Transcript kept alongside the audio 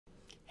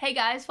Hey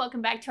guys,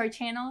 welcome back to our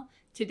channel.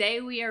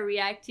 Today we are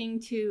reacting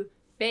to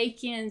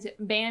Baekhyun's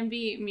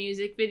Bambi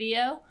music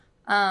video.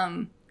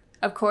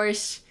 Of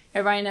course,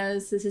 everybody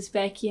knows this is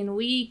Baekhyun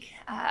week.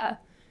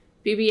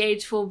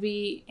 BBH will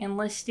be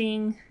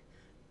enlisting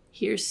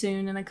here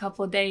soon in a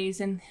couple of days,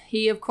 and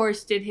he of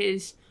course did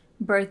his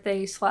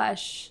birthday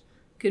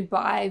 /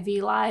 goodbye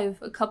V Live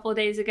a couple of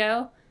days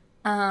ago.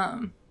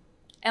 And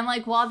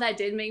like, while that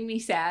did make me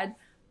sad,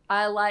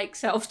 I like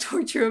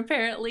self-torture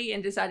apparently,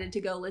 and decided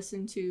to go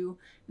listen to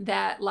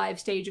that live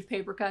stage of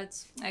Paper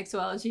Cuts, as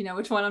well as you know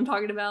which one I'm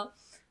talking about.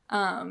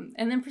 And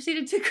then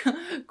proceeded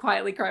to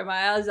quietly cry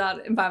my eyes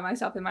out by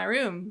myself in my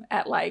room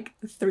at like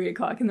 3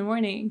 o'clock in the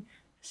morning.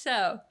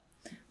 So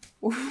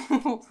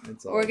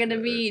we're gonna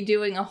be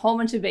doing a whole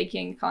bunch of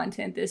baking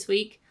content this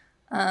week.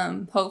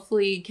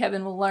 Hopefully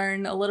Kevin will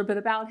learn a little bit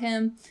about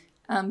him.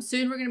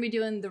 Soon we're gonna be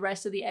doing the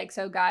rest of the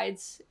EXO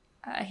guides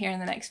here in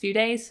the next few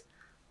days.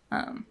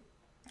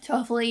 So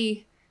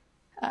hopefully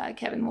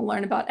Kevin will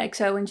learn about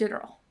EXO in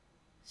general.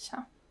 So,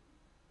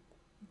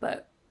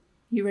 but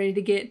you ready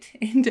to get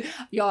into,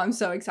 y'all, I'm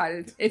so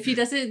excited. If he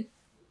doesn't,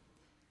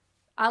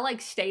 I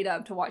like stayed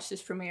up to watch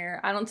this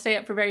premiere. I don't stay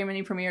up for very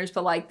many premieres,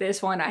 but like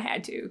this one I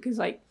had to, because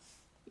like,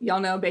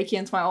 y'all know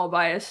Baekhyun's my old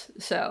bias.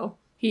 So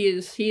he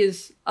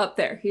is up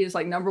there. He is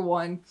like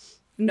 #1.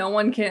 No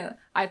one can,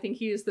 I think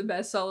he is the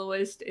best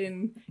soloist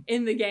in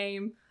the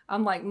game.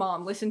 I'm like,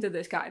 Mom, listen to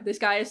this guy. This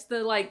guy is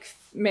the like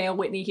male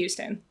Whitney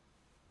Houston.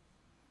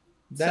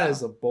 That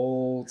is a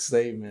bold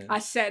statement. I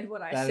said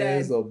what I said. That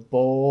is a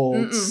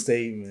bold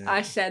statement.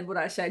 I said what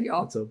I said,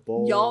 y'all. It's a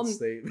bold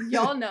statement.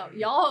 Y'all know.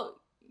 Y'all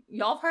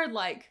have heard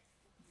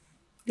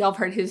y'all have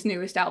heard his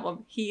newest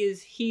album. He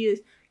is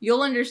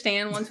you'll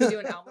understand once we do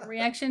an album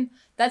reaction.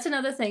 That's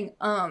another thing.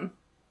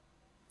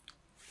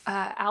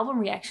 Album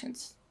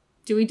reactions.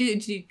 Do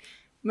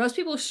most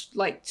people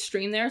like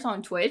stream theirs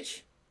on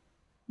Twitch?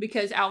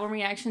 Because album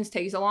reactions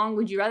take so long.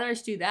 Would you rather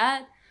us do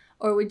that,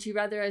 or would you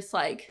rather us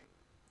like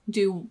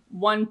do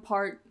one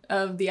part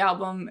of the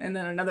album and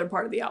then another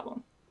part of the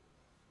album?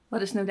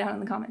 Let us know down in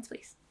the comments,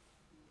 please.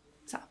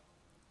 So,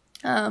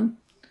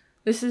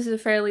 this is a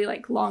fairly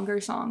like longer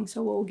song,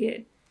 so we'll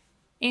get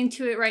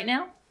into it right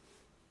now.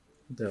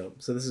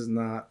 Dope. So this is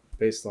not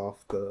based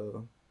off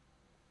the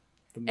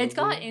movie? It's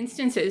got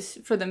instances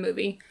for the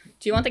movie.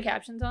 Do you want the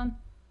captions on?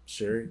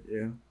 Sure.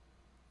 Yeah.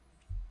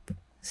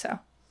 So.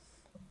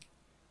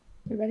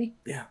 You ready?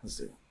 Yeah, let's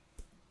do it.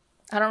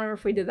 I don't remember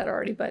if we did that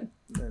already, but...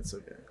 That's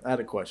okay. I had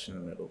a question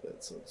in the middle of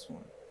it, so it's fine.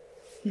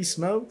 He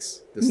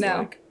smokes?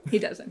 No, he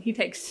doesn't. He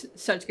takes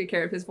such good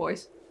care of his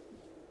voice.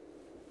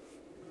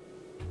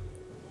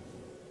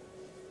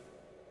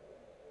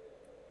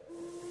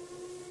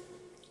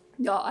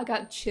 Y'all, I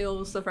got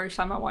chills the first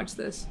time I watched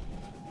this.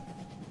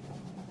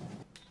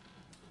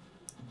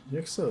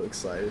 You're so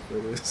excited for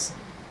this.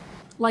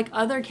 Like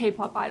other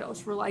K-pop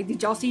idols were like,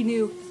 did y'all see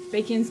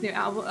Baekhyun's new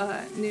album,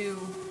 new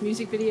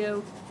music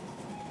video?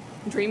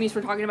 Dreamies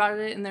were talking about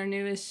it in their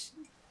newest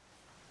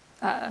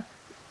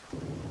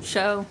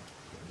show.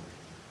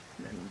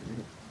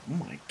 Oh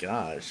my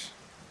gosh!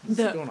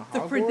 The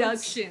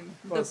production,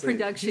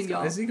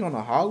 y'all. Is he going to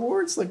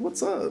Hogwarts? Like,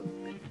 what's up?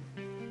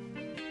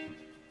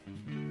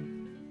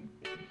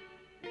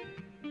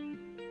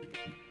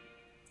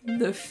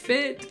 The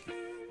fit.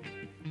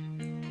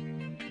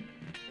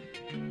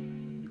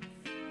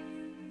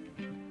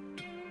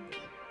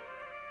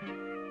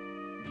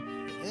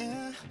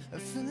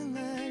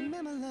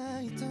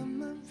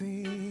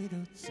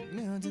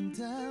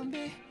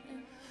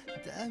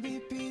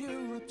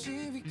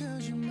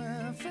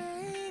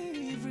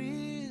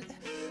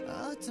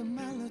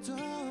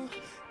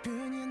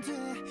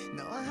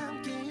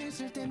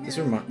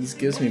 This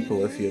gives me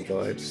Polyphia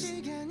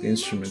vibes. The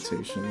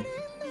instrumentation.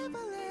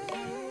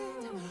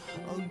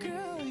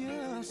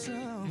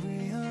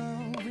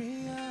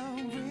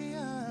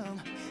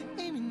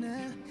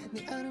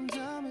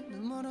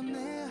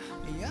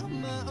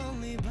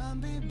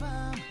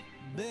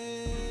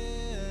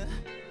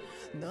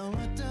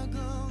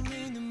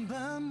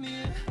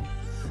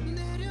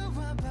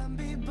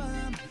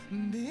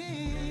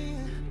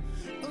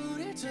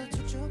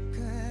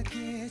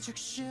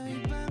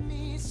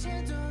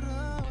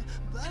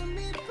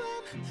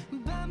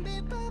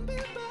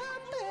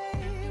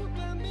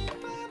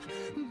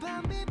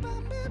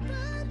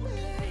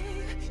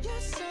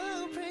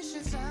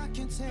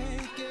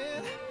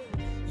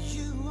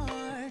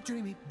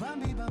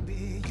 Bambi,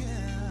 Bambi,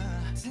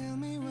 yeah. Tell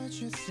me what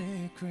your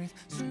secret.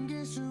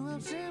 숨길 수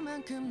없을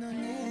만큼 넌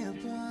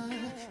예뻐.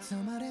 더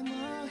말해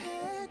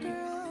뭐해,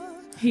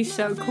 girl. He's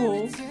so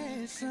cool.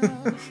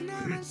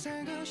 나만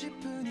살고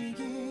싶은 이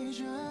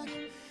기적.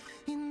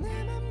 이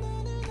내 맘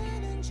너를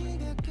아는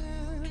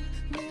지각감.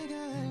 내가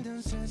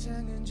알던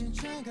세상은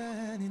진짜가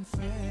아닌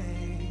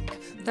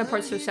fake. That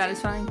part's so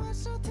satisfying.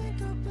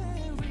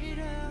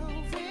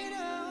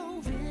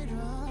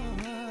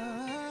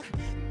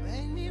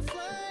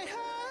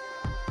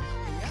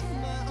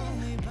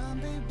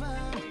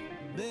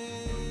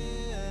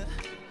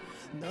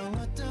 너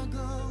어떤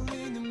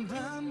걸리는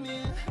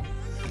밤에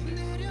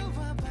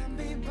내려와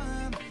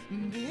밤비밤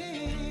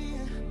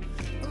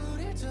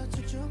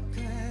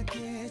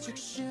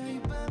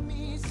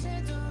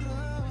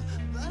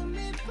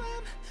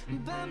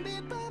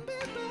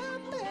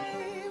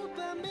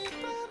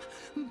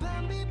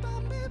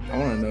I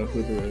want to know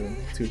who the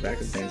two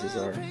backup dancers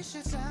are.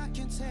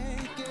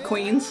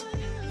 Queens.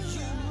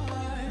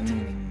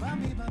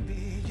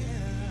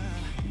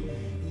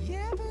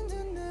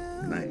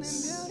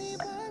 Nice.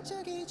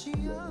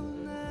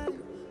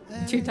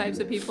 Two types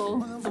of people.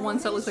 The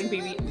ones that look at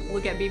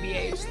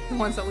BBH. The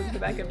ones that look at the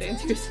backup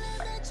dancers.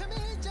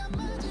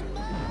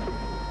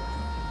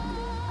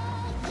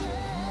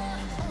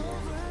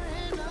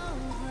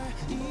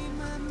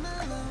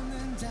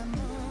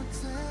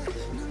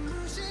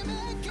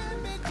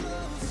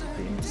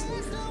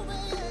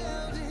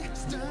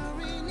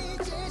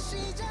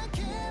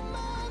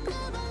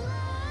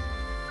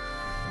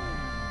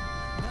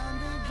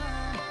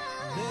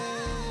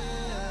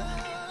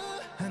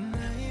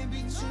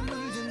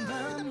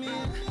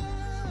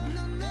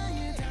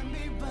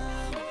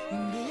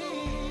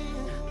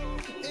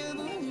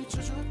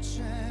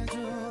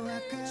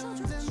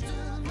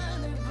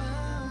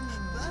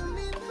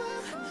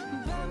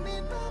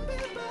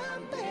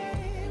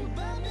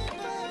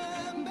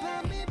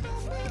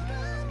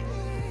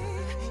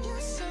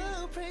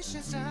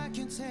 I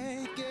can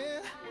take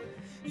it.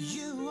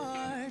 You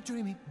are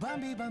dreaming,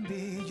 Bambi,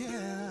 Bambi,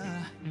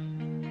 yeah.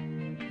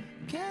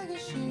 깨기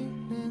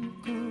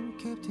싫은 꿈,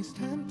 keep this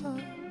tempo.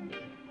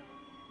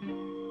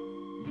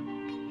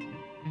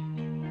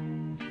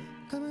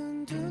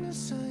 감은 두 눈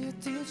사이에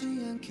뜨지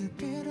않길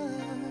빌어.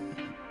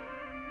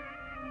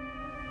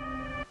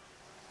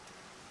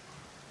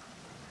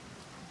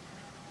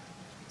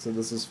 So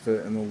this is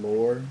fit in the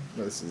lore?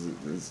 This is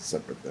a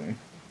separate thing.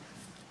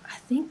 I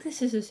think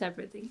this is a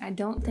separate thing. I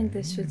don't think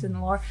this fits in the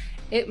lore.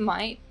 It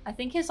might. I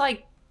think his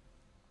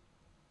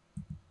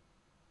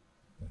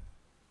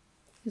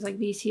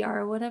VCR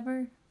or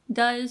whatever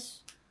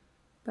does,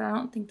 but I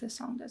don't think this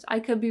song does. I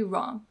could be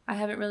wrong. I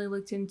haven't really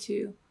looked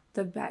into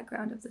the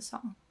background of the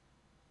song.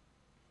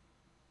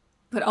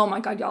 But oh my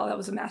god, y'all, that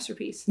was a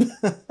masterpiece. When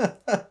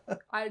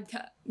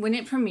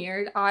it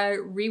premiered, I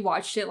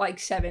rewatched it like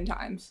 7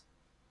 times.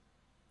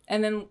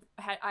 And then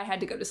I had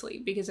to go to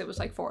sleep because it was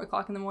like 4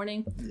 o'clock in the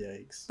morning.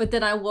 Yikes. But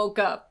then I woke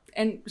up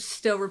and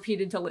still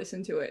repeated to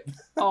listen to it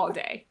all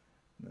day.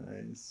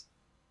 Nice.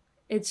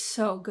 It's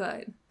so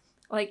good.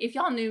 Like, if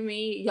y'all knew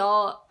me,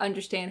 y'all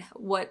understand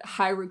what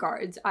high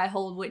regards I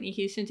hold Whitney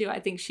Houston to. I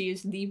think she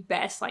is the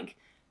best, like,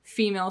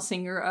 female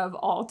singer of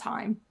all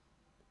time.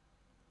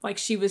 Like,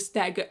 she was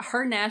that good.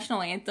 Her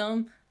national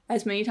anthem,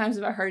 as many times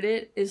as I heard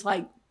it, is,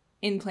 like,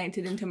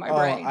 implanted into my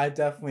brain. I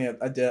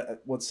did.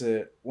 What's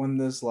it? When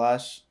this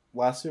last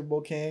Super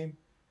Bowl came,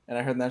 and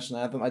I heard the national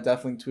anthem, I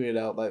definitely tweeted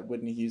out like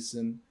Whitney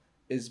Houston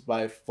is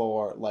by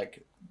far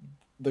like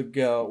the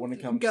GOAT when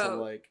it comes to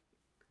like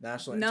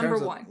national number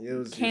one.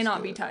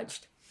 Cannot be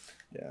touched.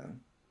 Yeah.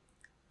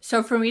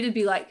 So for me to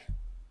be like,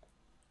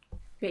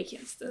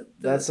 Baekhyun's the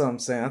that's what I'm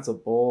saying. That's a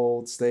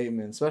bold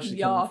statement, especially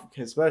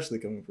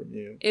coming from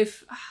you.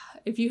 If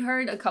you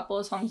heard a couple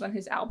of songs on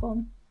his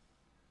album,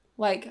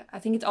 like I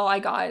think it's All I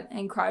Got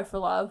and Cry for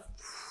Love.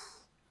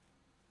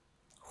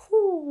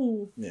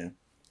 Whew. Yeah.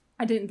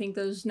 I didn't think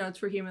those notes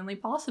were humanly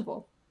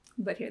possible,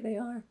 but here they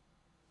are.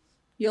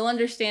 You'll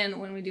understand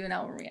when we do an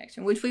album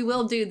reaction, which we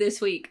will do this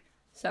week.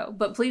 So,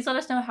 but please let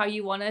us know how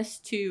you want us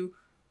to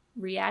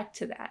react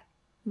to that.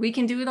 We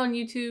can do it on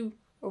YouTube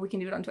or we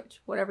can do it on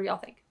Twitch, whatever y'all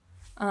think.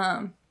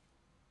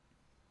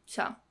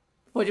 So,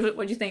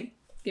 what'd you think?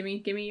 Give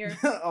me your.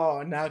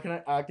 Oh, now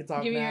I can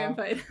talk. Give me now. your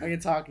input. I can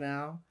talk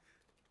now.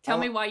 Tell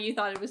me why you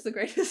thought it was the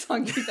greatest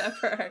song you've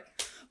ever heard.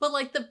 But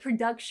like the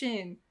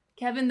production.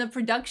 Kevin, the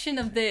production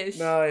of this.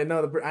 No, I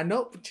know. Let me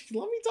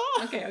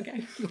talk.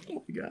 Okay.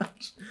 Oh my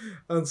gosh.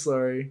 I'm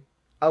sorry.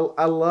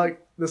 I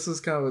like, this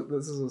is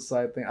a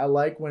side thing. I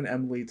like when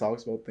Emily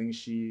talks about things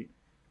she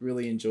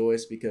really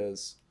enjoys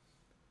because,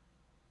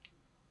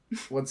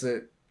 how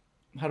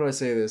do I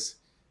say this?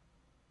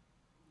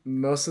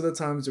 Most of the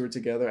times we're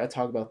together, I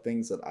talk about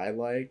things that I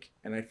like,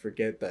 and I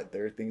forget that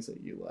there are things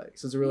that you like.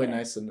 So it's really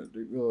nice to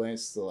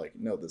like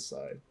know this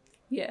side.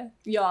 Yeah,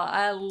 y'all,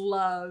 I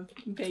love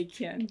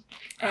Baekhyun,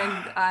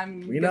 and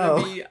I'm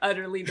gonna be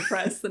utterly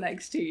depressed the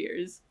next 2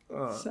 years.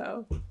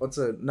 So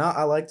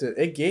I liked it.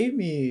 It gave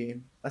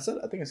me, I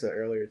think I said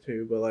earlier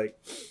too, but like,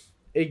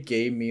 it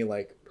gave me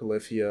like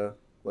Polyphia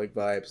like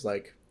vibes,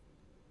 like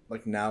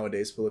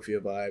nowadays Polyphia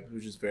vibes,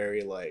 which is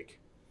very like,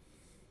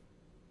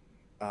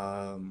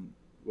 rhythm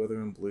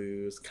and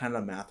blues, kind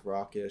of math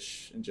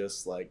rockish, and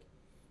just like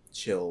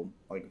chill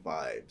like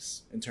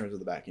vibes in terms of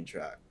the backing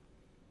track.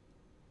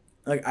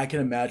 Like I can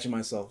imagine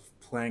myself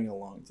playing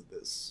along to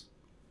this,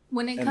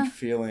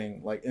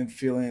 feeling like kind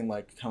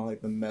of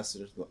like the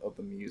message of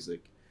the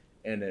music,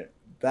 and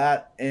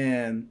I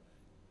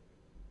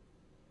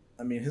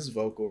mean his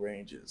vocal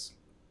ranges,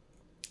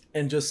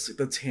 and just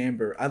the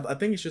timbre. I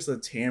think it's just the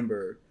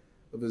timbre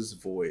of his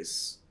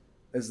voice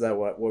is that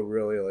what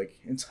really like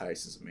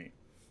entices me,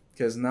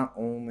 because not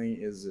only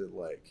is it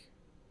like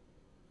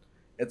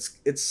it's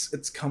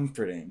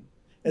comforting,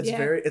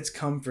 it's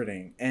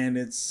comforting, and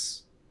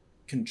it's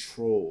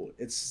controlled.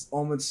 It's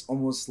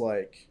almost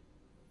like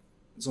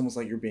it's almost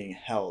like you're being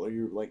held or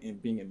you're like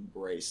being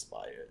embraced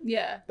by it.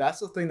 Yeah. That's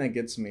the thing that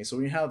gets me. So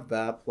when you have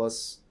that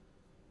plus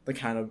the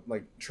kind of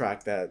like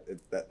track that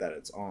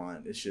it's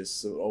on, it's just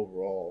so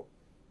overall,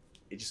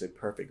 it's just a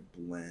perfect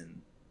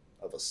blend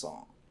of a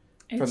song.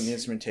 From the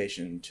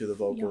instrumentation to the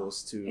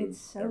vocals to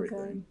so everything.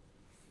 Good.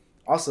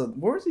 Also,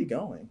 where is he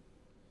going?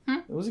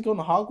 Was he going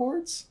to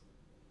Hogwarts?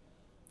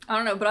 I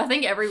don't know, but I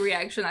think every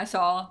reaction I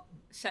saw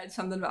said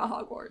something about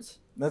Hogwarts.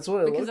 That's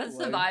what it because looked that's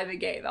like. the vibe it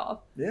gave off.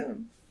 Yeah.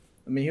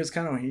 I mean, he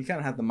kind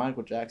of had the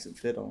Michael Jackson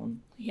fit on.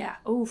 Yeah.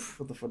 Oof.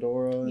 With the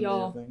fedora and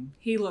everything.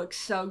 He looks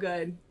so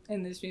good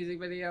in this music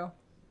video.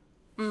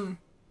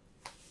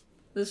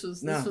 This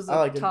was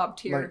a top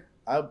tier.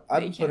 Like,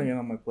 I've been putting it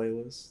on my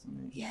playlist. I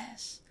mean,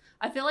 yes.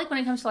 I feel like when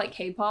it comes to like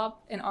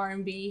K-pop and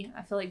R&B,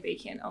 I feel like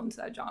Baekhyun owns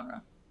that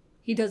genre.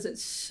 He does it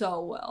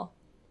so well.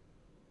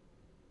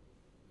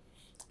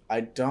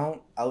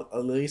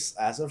 at least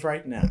as of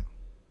right now,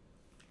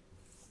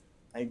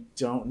 I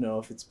don't know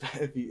if he's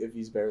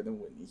better than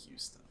Whitney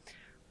Houston.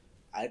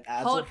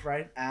 As of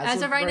right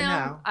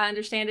now, I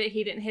understand it.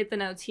 He didn't hit the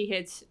notes he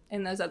hits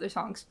in those other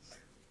songs,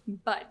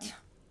 but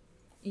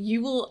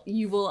you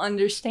will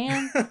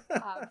understand.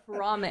 I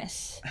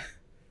promise.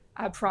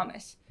 I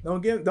promise.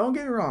 Don't get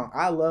me wrong.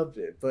 I loved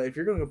it, but if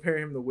you're gonna compare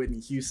him to Whitney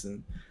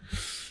Houston,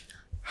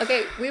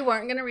 okay, we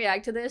weren't gonna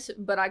react to this,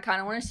 but I kind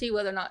of want to see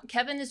whether or not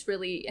Kevin is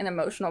really an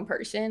emotional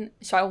person.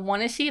 So I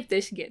want to see if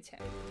this gets him.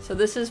 So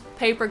this is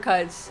Paper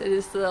Cuts. It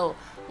is the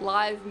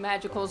live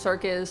Magical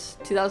Circus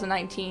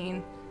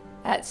 2019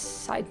 at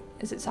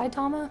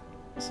Saitama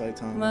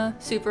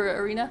Super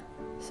Arena.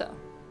 So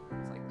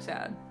it's like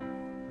sad.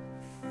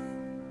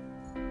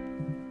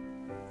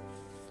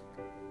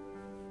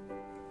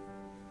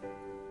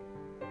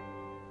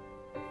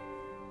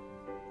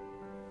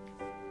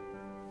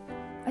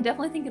 I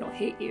definitely think it'll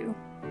hit you.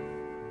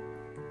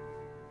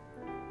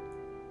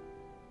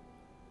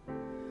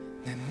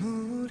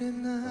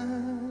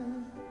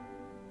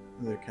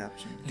 Their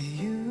caption. I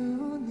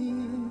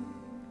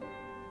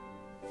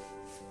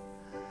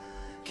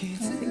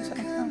think so.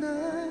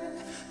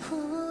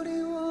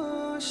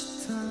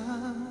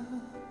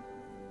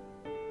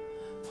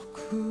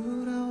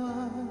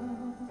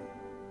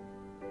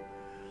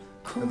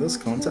 Are those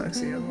contacts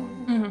he has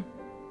on? Mm-hmm.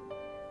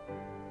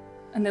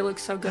 And they look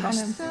so good on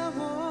him.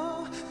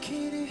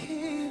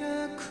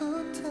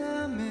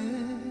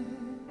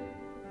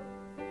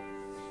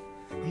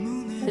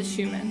 His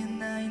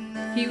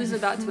Schumann. He was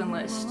about to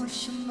enlist,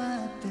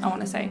 I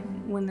want to say,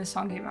 when this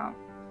song came out.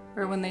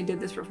 Or when they did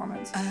this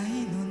performance.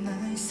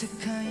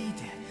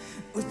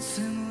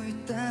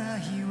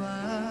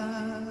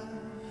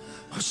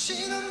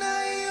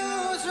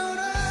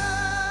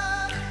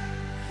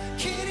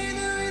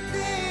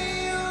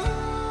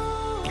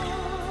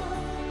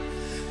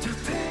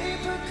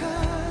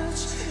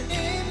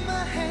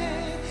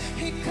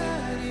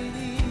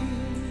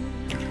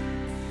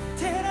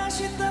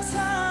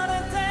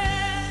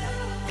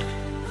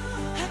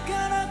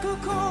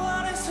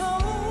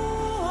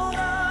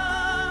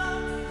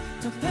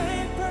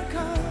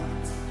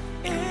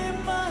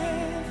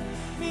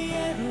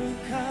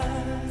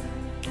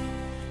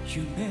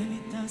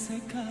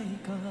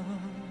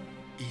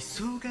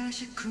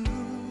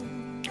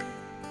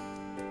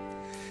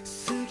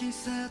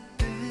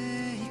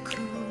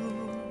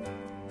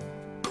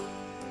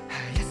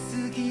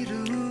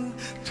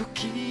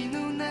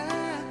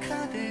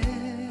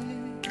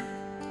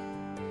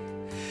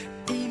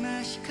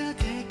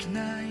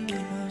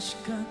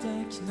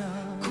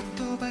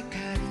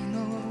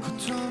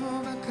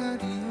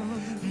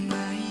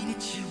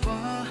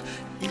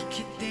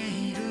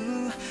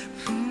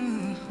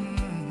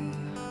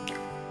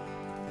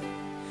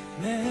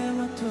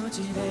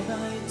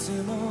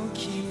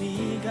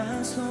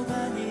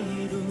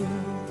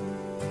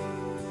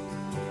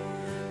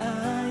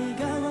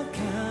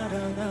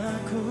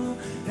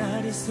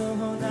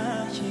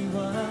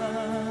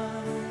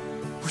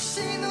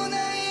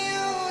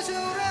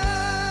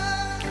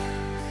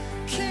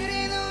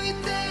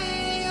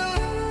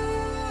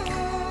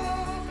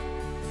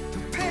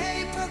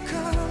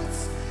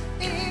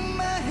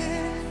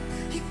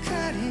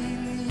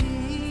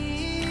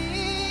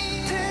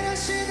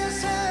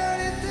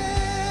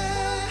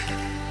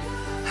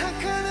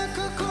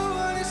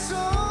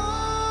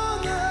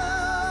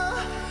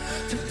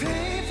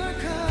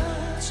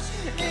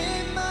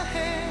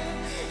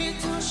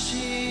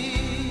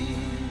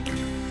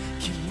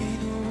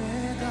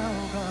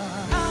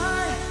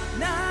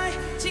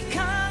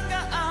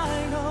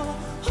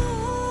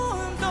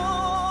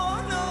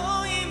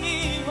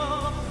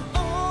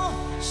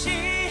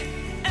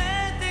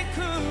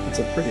 It's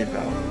a pretty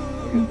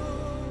ballad.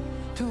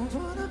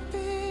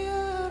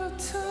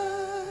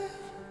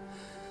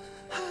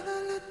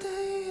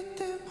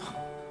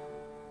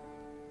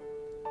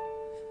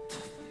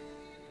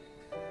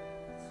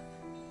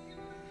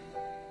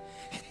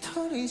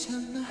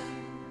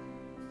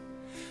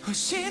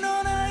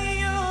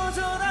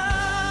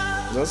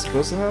 Is that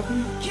supposed to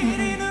happen?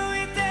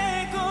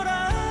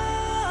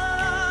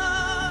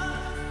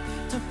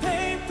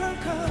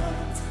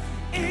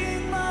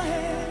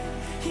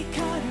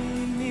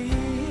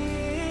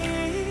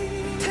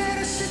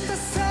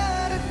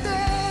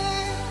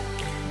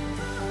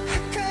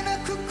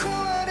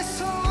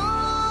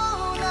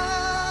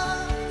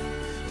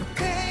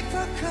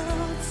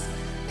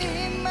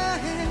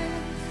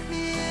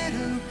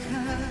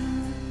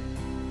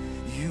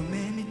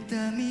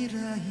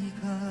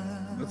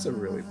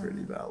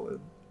 pretty valid.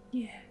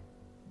 Yeah.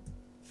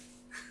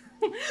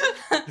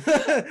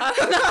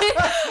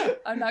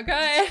 I'm not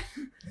crying.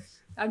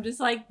 I'm just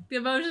like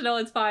emotional.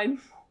 It's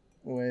fine.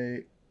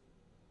 Wait.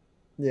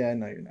 Yeah,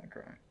 no, you're not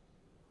crying.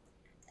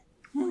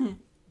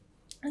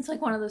 It's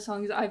like one of those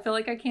songs I feel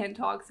like I can't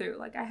talk through.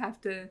 Like I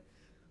have to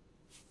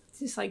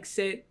just like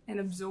sit and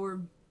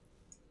absorb.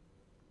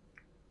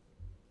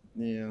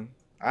 Yeah.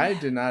 I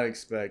did not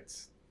expect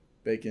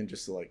Baekhyun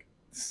just to like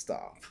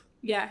stop.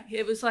 Yeah,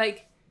 it was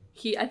like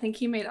I think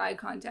he made eye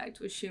contact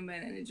with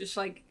Schumann, and it just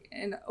like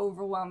an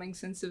overwhelming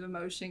sense of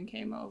emotion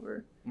came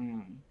over.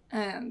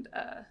 And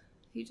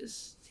he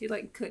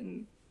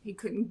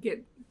couldn't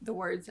get the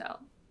words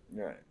out.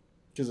 Right.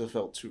 Because it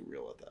felt too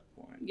real at that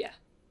point. Yeah.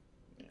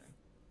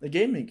 It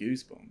gave me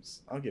goosebumps.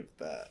 I'll give it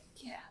that.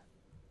 Yeah.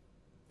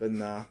 But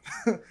nah,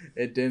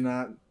 it did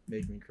not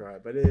make me cry.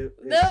 But it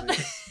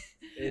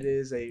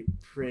is a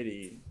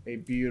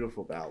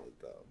beautiful ballad,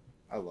 though.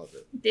 I love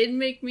it. Didn't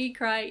make me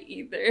cry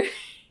either.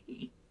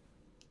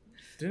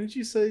 Didn't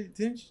you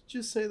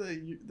just say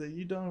that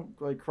you don't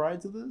like cry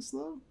to this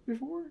though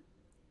before?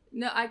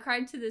 No, I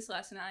cried to this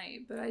last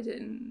night, but I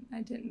didn't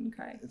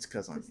cry. It's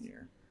because I'm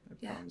here. I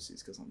promise you,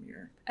 it's because I'm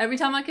here. Every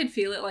time I could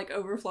feel it like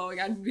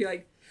overflowing, I'd be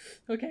like,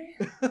 okay.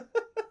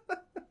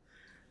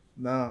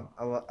 No,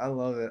 I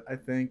love it. I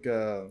think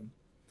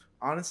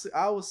honestly,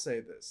 I will say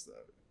this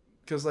though,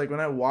 because like when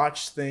I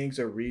watch things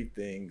or read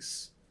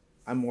things,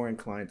 I'm more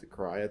inclined to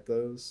cry at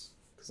those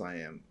because I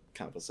am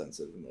kind of a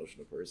sensitive,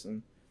 emotional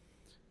person.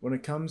 When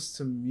it comes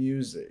to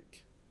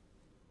music,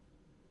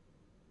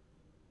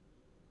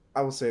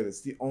 I will say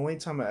this: the only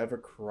time I ever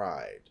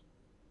cried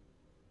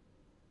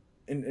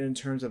in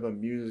terms of a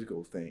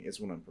musical thing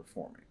is when I'm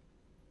performing.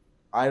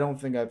 I don't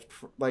think I've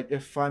like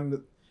if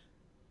I'm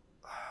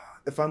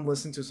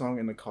listening to a song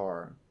in the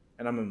car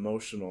and I'm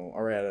emotional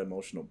or at an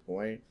emotional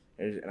point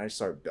and I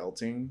start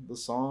belting the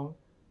song,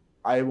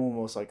 I will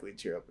most likely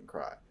tear up and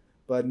cry.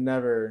 But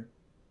never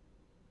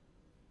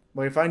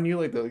like if I knew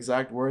like the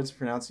exact words,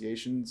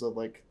 pronunciations of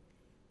like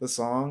the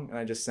song and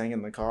I just sang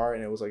in the car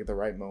and it was like the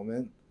right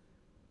moment,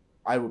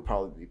 I would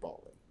probably be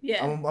bawling.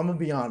 Yeah. I'm gonna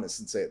be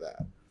honest and say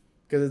that.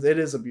 Because it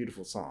is a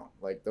beautiful song.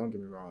 Like, don't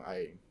get me wrong.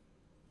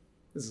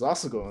 This is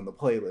also going on the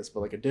playlist, but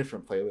like a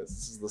different playlist.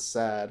 This is the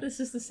sad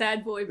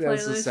boy playlist. Yeah,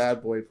 it's the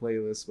sad boy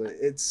playlist. But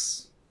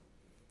it's.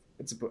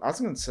 I was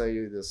gonna tell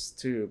you this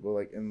too, but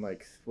like in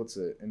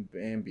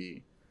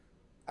Bambi,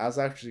 I was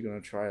actually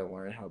gonna try to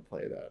learn how to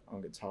play that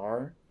on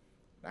guitar.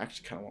 I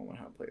actually kind of want to learn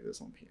how to play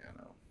this on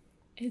piano.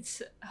 It's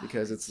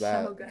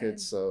that so good.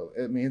 So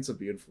it's a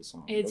beautiful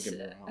song. It's don't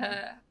get me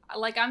wrong.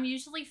 Like I'm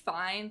usually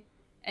fine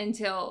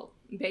until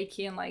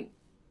Baekhyun like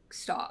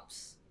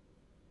stops,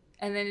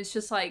 and then it's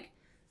just like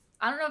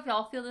I don't know if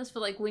y'all feel this, but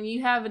like when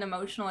you have an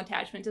emotional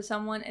attachment to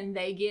someone and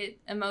they get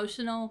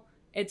emotional,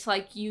 it's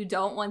like you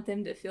don't want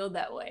them to feel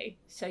that way,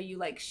 so you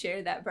like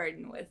share that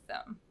burden with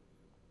them.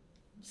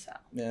 So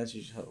yeah, that's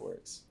usually how it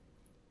works.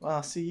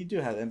 Well, see, you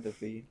do have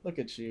empathy. Look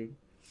at you.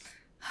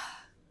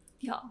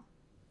 Y'all,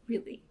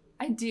 really,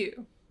 I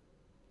do,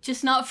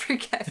 just not for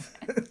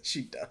Kevin.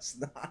 She does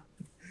not.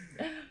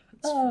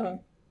 Funny.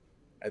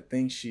 I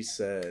think she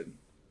said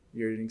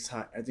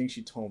I think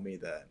she told me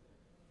that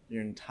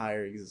your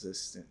entire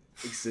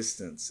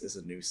existence is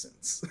a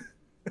nuisance.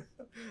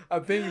 I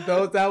think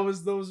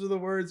those are the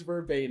words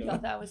verbatim. No,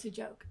 that was a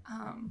joke.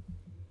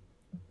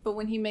 But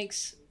when he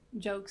makes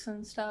jokes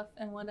and stuff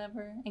and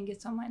whatever and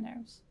gets on my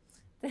nerves,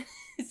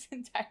 his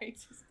entire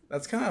existence.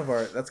 That's kind of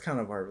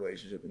our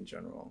relationship in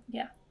general.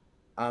 Yeah.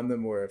 I'm the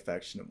more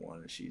affectionate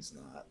one and she's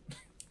not.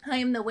 I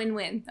am the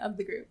win-win of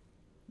the group.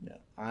 Yeah.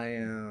 I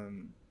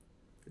am.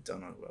 I don't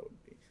know who I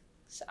would be.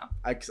 So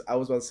I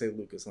was about to say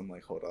Lucas. I'm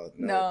like, hold on.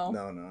 No.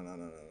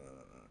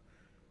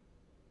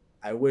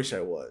 I wish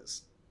I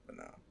was, but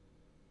no.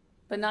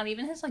 But not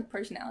even his like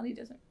personality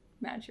doesn't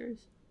match yours.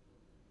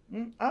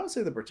 I would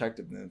say the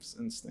protective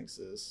instincts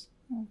is,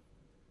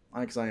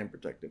 because I am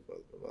protective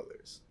of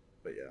others.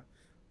 But yeah,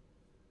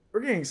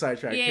 we're getting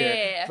sidetracked here.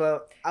 Yeah.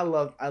 But I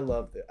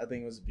loved it. I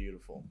think it was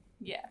beautiful.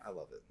 Yeah, I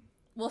love it.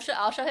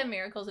 I'll show him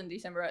Miracles in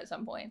December at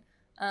some point.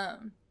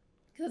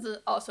 Because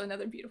it's also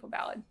another beautiful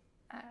ballad.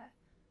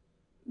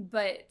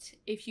 But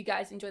if you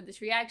guys enjoyed this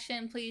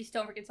reaction, please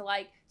don't forget to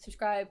like,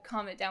 subscribe,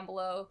 comment down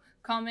below.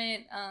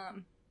 Comment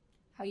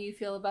how you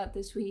feel about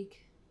this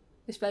week,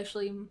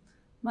 especially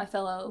my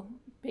fellow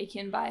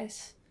Baekhyun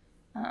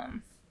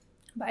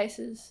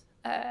biases.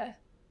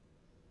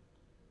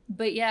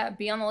 But yeah,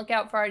 be on the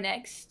lookout for our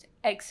next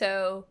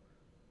EXO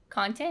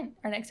content,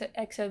 our next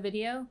EXO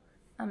video.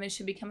 It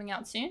should be coming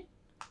out soon.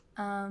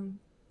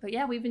 But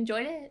yeah, we've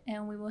enjoyed it,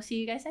 and we will see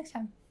you guys next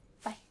time.